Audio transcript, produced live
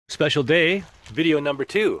Special day, video number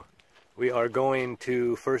 2. We are going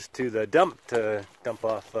first to the dump to dump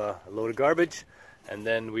off a load of garbage, and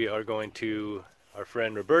then we are going to our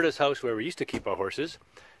friend Roberta's house where we used to keep our horses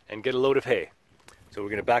and get a load of hay. So we're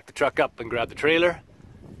going to back the truck up and grab the trailer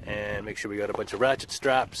and make sure we got a bunch of ratchet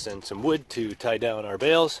straps and some wood to tie down our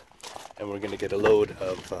bales, and we're going to get a load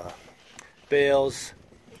of bales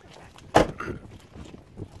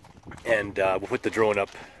and we'll put the drone up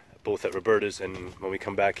both at Roberta's and when we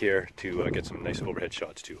come back here to get some nice overhead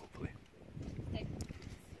shots too, hopefully.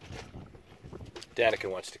 Danica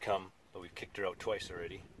wants to come, but we've kicked her out twice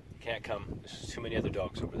already. Can't come. There's too many other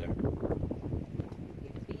dogs over there.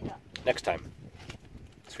 Next time,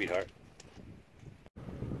 sweetheart.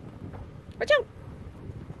 Watch out!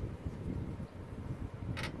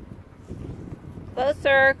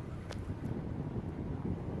 Closer.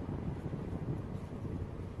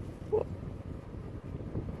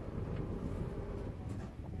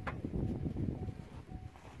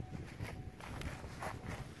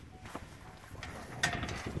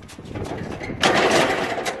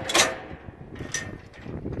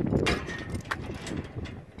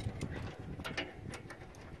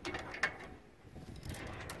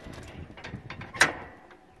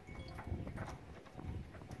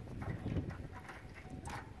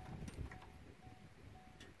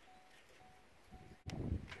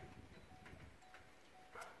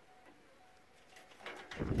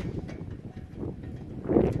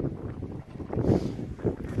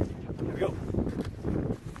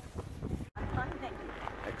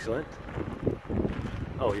 Excellent.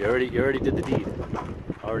 Oh, you already did the deed.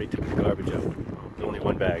 Already took the garbage out. There's only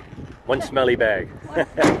one bag. One smelly bag.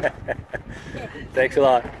 Thanks a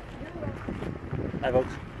lot. Hi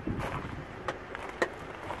folks.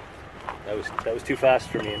 That was too fast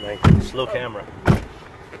for me in my slow camera.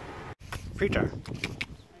 Peter.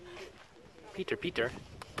 Peter.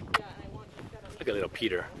 Look at little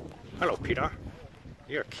Peter. Hello Peter.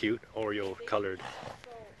 You're a cute Oreo colored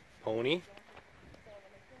pony.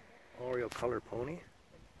 Oreo colored pony.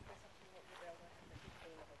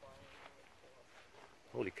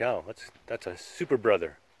 Holy cow, that's a super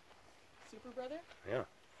brother. Super brother? Yeah.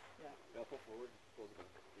 Yeah.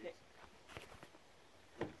 Okay.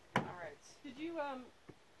 Alright. Did you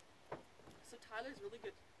so Tyler's really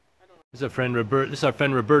good. I don't know. This is our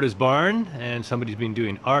friend Roberta's barn, and somebody's been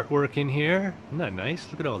doing artwork in here. Isn't that nice?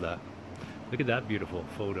 Look at all that. Look at that beautiful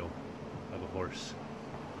photo of a horse.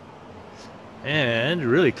 And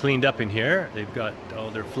really cleaned up in here. They've got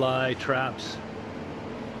all their fly traps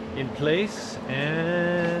in place,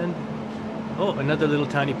 and oh, another little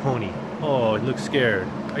tiny pony. Oh, it looks scared.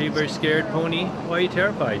 Are you very scared, pony? Why are you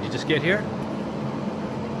terrified? Did you just get here?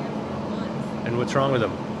 And what's wrong with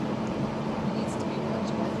him?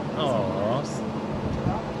 Oh.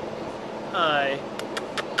 Hi.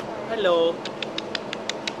 Hello.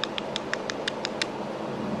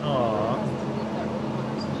 Aw.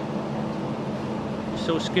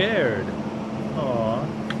 So scared. Aw.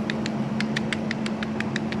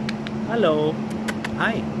 Hello.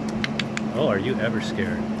 Hi. Oh, are you ever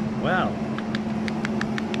scared? Wow.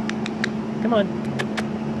 Come on.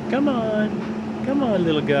 Come on. Come on,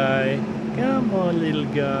 little guy. Come on, little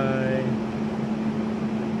guy.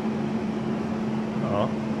 Aw.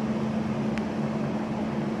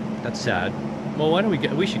 That's sad. Well, why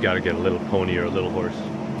don't we should gotta get a little pony or a little horse.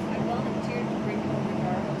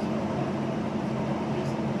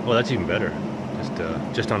 Well, that's even better.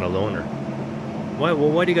 Just on a loaner. Why? Well,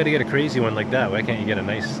 why do you got to get a crazy one like that? Why can't you get a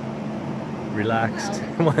nice, relaxed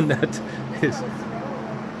one that is?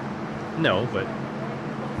 No, but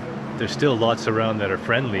there's still lots around that are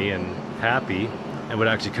friendly and happy and would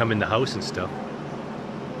actually come in the house and stuff.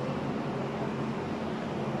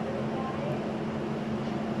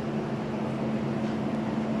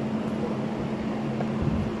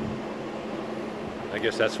 I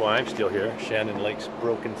guess that's why I'm still here. Shannon likes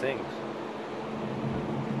broken things.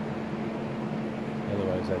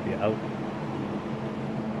 Otherwise I'd be out.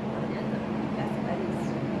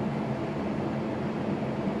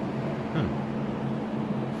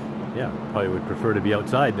 Yeah, probably would prefer to be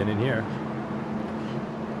outside than in here.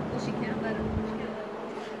 Well, she can't let him.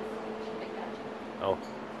 Oh.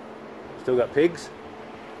 Still got pigs?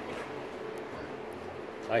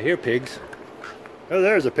 I hear pigs. Oh,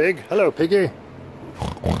 there's a pig. Hello, piggy.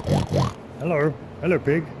 Hello. Hello,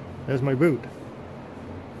 pig. There's my boot.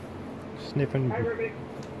 Sniffing. Hi, Ruby.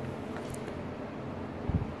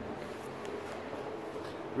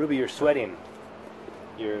 Ruby, you're sweating.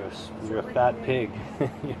 You're a fat pig.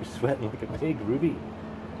 You're sweating like a pig, Ruby.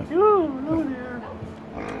 Oh, hello there.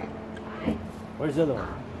 Where's the other one?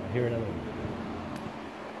 I hear another one.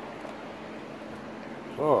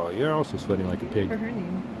 Oh, you're also sweating like a pig. For her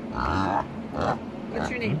name. What's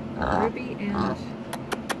your name? Ruby and...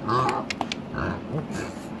 Oh,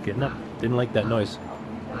 getting up. Didn't like that noise.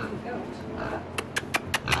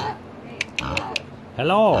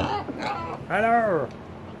 Hello. Hello.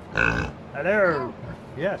 Hello.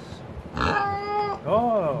 Yes.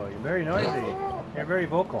 Oh, you're very noisy. You're very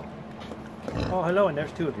vocal. Oh, hello, and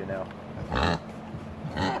there's two of you now.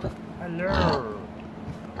 Hello.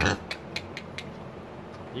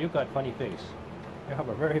 You've got funny face. You have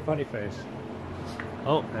a very funny face.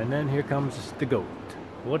 Oh, and then here comes the goat.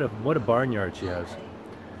 What a barnyard she has.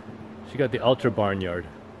 She got the ultra barnyard.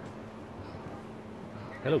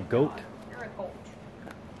 Hello, goat. You're a goat.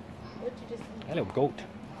 What'd you just eat? Hello, goat.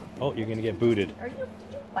 Oh, you're gonna get booted. Did you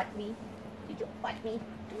butt me? Did you butt me?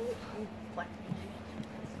 Did you butt me?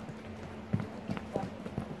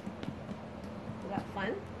 Was that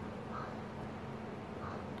fun?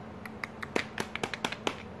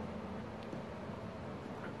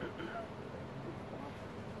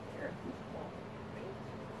 You're a goofball, right?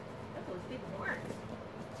 Look at those big horns.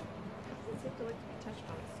 Doesn't seem to like to be touched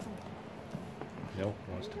on its stomach. No,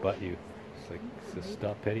 wants to butt you. It's like, just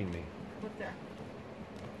stop petting me. What there?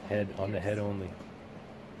 Head, on the head only.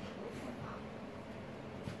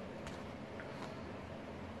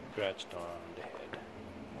 Scratched on the head.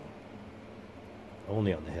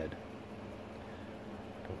 Only on the head.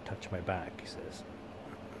 Don't touch my back, he says.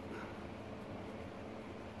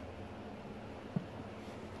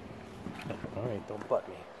 Alright, don't butt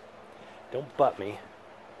me. Don't butt me.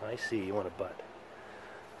 I see, you want to butt.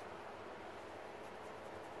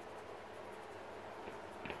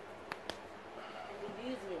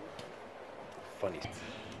 Funny.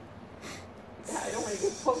 Yeah, I don't want to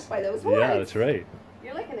get poked by those horns. Yeah, that's right.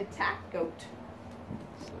 You're like an attack goat.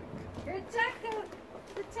 It's like, You're an attack goat.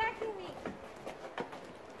 You're attacking me.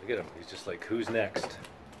 look at him. He's just like, who's next?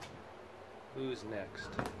 Who's next?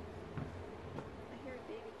 I hear a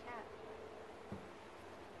baby cat.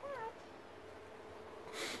 Cat.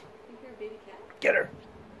 You hear a baby cat? Get her!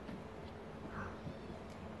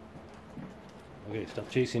 Okay, stop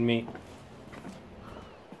chasing me.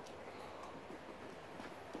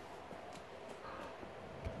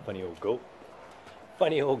 Funny old goat.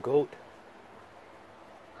 Funny old goat.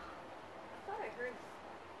 I thought I heard.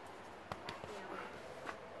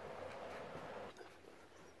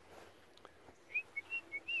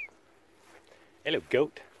 Hello,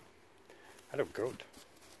 goat. Hello, goat.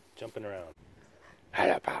 Jumping around.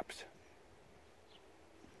 Hello, Pops.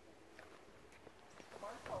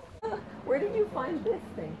 Where did you find this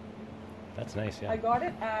thing? That's nice, I yeah. got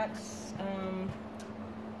it at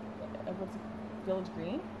what's it, Village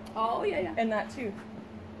Green, Oh, yeah, yeah. and that too.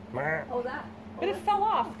 Oh, that. But it fell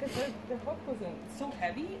off because the hook wasn't so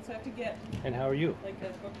heavy, so I have to get And how are you? like a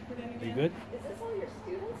hook put in Are again. you good? Is this all your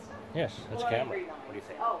student stuff? Yes, that's Well, camera. every What do you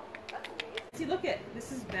think? Oh, that's amazing. See, look at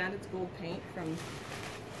this is Bandit's gold paint from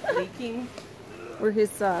leaking. Were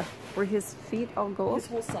his feet all gold? His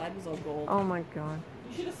whole side was all gold. Oh my god.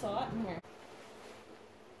 You should have saw it in here.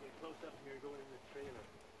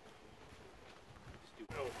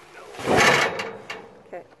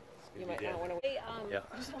 Okay. You might not want to. Hey, Yeah.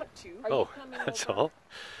 I just want two. Are you Oh, coming that's over? all?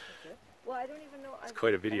 Well, I don't even know. It's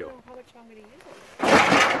quite a video. I don't know how much I'm going to use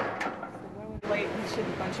it. Like, she had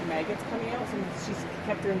a bunch of maggots coming out, so she's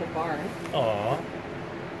kept her in the barn. Aw.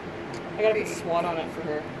 I gotta put SWAT on it for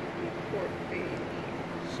her. Poor baby.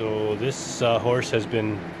 So this horse has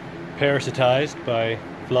been parasitized by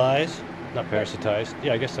flies. Not parasitized.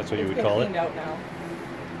 Yeah, I guess that's what you would It's been call it. cleaned out now.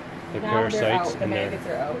 They're Now they're parasites out. The and maggots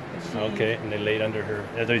they're are out. And she- okay, and they laid under her.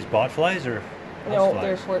 Are these bot flies or No, house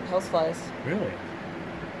they're flies? house flies. Really?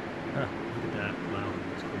 Huh, look at that. Wow,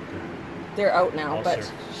 that's quite They're out now, All but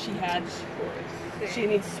sur- she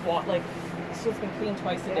needs SWAT, like, so it's been cleaned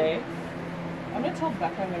twice a day. I'm gonna tell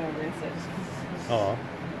Becca I'm gonna rinse it. Aw,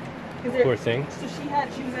 'Cause they're- poor thing. So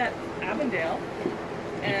she was at Avondale.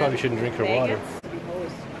 You probably shouldn't drink her water.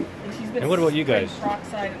 And she's been And what about you spraying guys?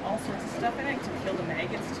 peroxide and all sorts of stuff in it to kill the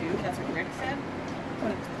maggots too. That's what Rick said.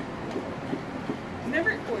 But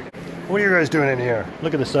never. What are you guys doing in here?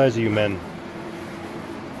 Look at the size of you men.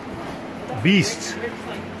 Beasts. Rick's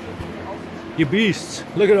like, You beasts.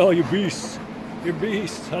 Look at all you beasts. You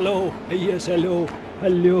beasts. Hello. Yes, hello.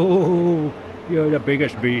 Hello. You're the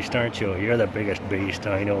biggest beast, aren't you? You're the biggest beast.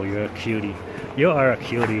 I know. You're a cutie. You are a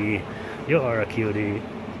cutie. You are a cutie.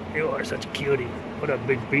 You are such a cutie. What a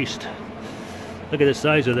big beast. Look at the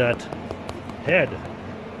size of that head.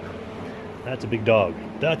 That's a big dog.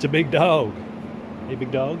 That's a big dog. Hey,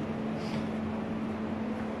 big dog.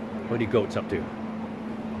 What are you goats up to?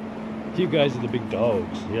 You guys are the big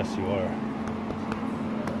dogs. Yes, you are.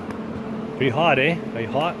 Pretty hot, eh? Are you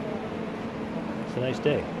hot? It's a nice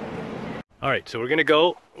day. All right, so we're gonna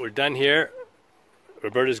go. We're done here.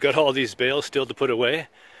 Roberta's got all these bales still to put away.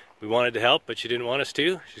 We wanted to help, but she didn't want us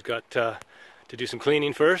to. She's got to do some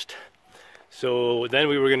cleaning first. So then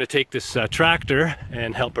we were gonna take this tractor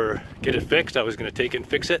and help her get it fixed. I was gonna take it and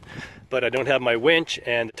fix it, but I don't have my winch,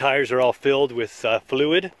 and the tires are all filled with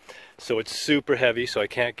fluid. So it's super heavy, so I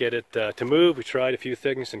can't get it to move. We tried a few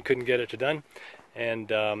things and couldn't get it done.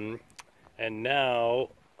 And now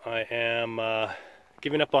I am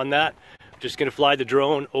giving up on that. Just gonna fly the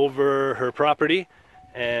drone over her property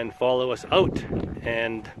and follow us out,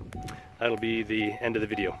 and that'll be the end of the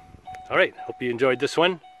video. All right, hope you enjoyed this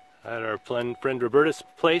one at our friend Roberta's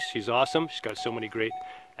place. She's awesome. She's got so many great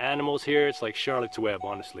animals here. It's like Charlotte's Web,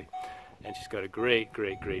 honestly. And she's got a great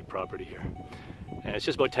property here. And it's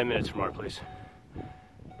just about 10 minutes from our place.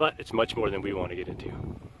 But it's much more than we want to get into.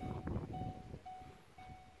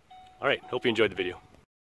 All right, hope you enjoyed the video.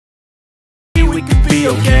 We could be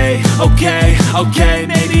okay,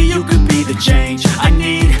 maybe you could be the change I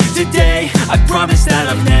need today. I promise that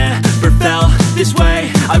I've never felt this way.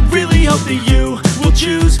 I really hope that you will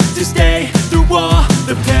choose to stay through all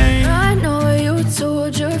the pain. I know you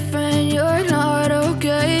told your friend you're not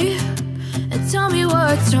okay, and tell me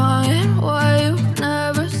what's wrong and why you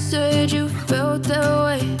never said you felt that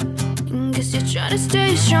way. Guess you're trying to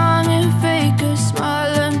stay strong and fake a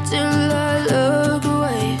smile until I look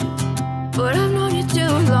away. But I've known you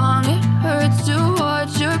too long, it hurts to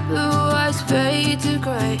watch your blue eyes fade to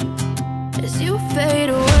gray as you fade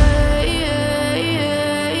away,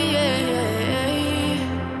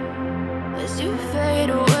 as you fade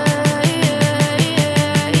away,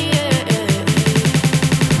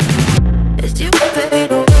 as you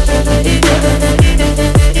fade away,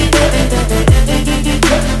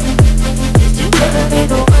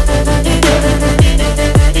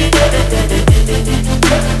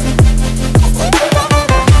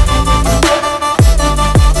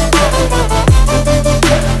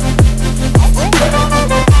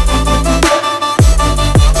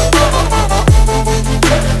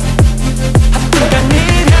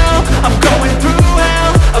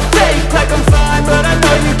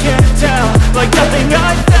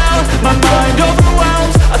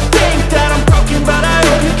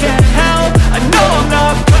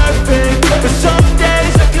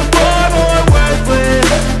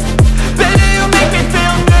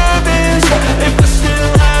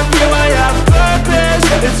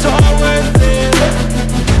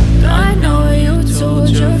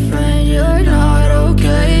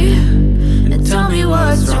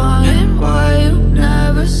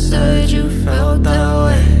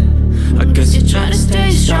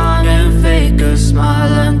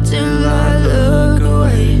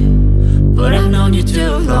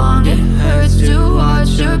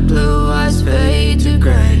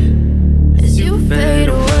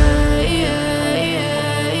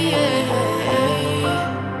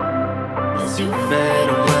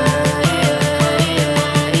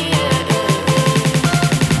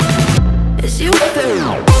 as you fade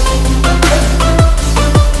away.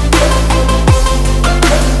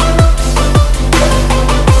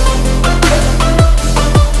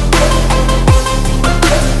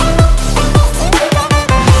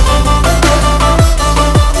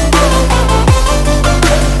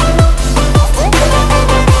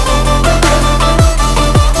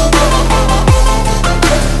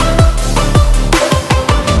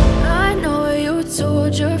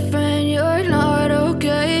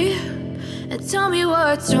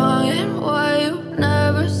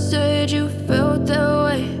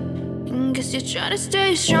 Trying to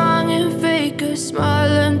stay strong and fake a smile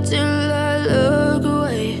until I look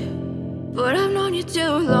away. But I've known you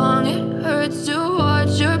too long, it hurts to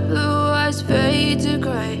watch your blue eyes fade to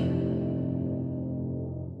gray